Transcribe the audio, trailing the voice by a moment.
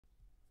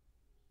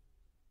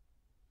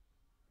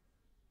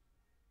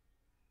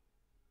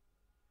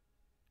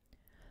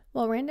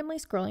While randomly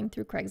scrolling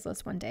through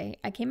Craigslist one day,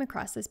 I came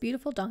across this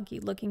beautiful donkey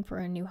looking for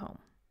a new home.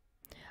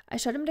 I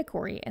showed him to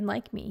Corey, and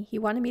like me, he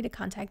wanted me to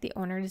contact the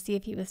owner to see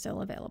if he was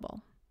still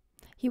available.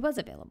 He was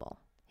available.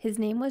 His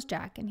name was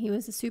Jack, and he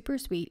was a super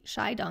sweet,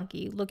 shy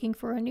donkey looking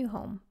for a new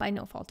home by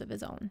no fault of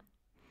his own.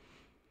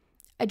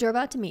 I drove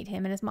out to meet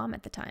him and his mom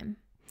at the time.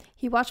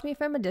 He watched me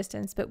from a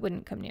distance but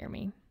wouldn't come near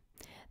me.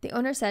 The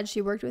owner said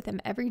she worked with him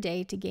every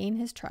day to gain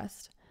his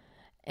trust,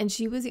 and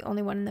she was the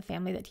only one in the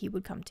family that he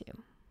would come to.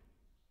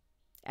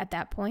 At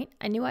that point,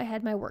 I knew I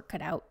had my work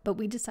cut out, but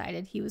we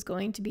decided he was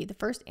going to be the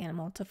first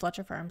animal to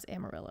Fletcher Farms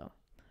Amarillo.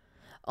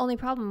 Only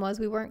problem was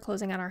we weren't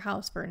closing on our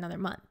house for another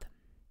month.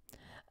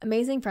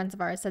 Amazing friends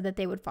of ours said that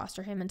they would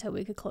foster him until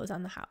we could close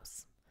on the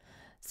house.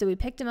 So we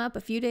picked him up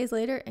a few days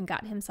later and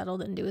got him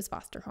settled into his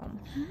foster home.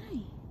 Hi.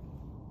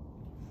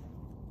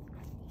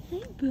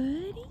 Hey,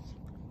 buddy.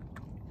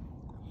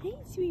 Hey,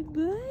 sweet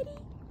buddy.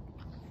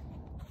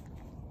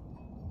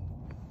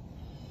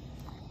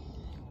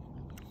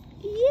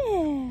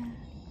 Yeah.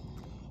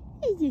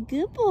 He's a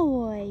good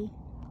boy.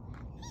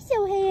 He's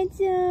so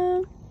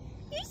handsome.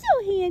 You're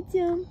so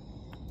handsome.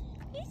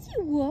 Yes,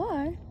 you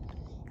are.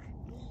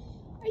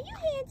 Are you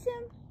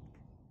handsome?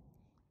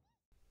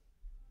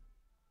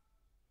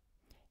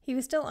 He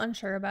was still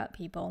unsure about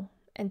people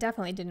and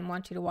definitely didn't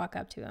want you to walk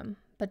up to him,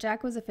 but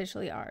Jack was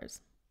officially ours.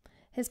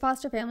 His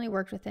foster family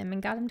worked with him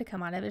and got him to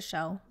come out of his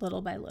shell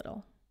little by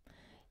little.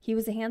 He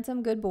was a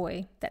handsome, good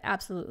boy that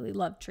absolutely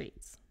loved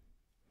treats.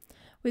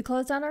 We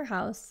closed on our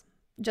house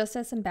just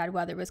as some bad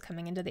weather was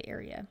coming into the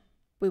area.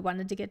 We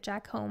wanted to get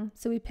Jack home,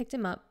 so we picked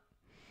him up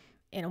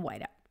in a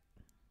whiteout.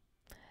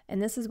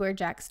 And this is where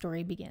Jack's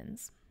story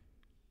begins.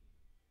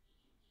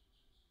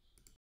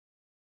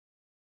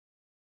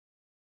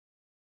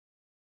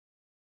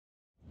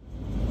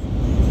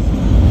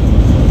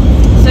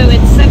 So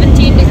it's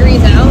 17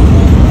 degrees out,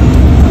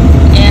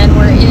 and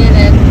we're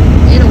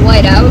in a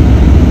whiteout,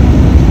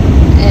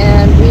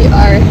 and we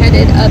are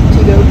headed up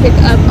to go pick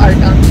up our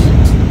donkey.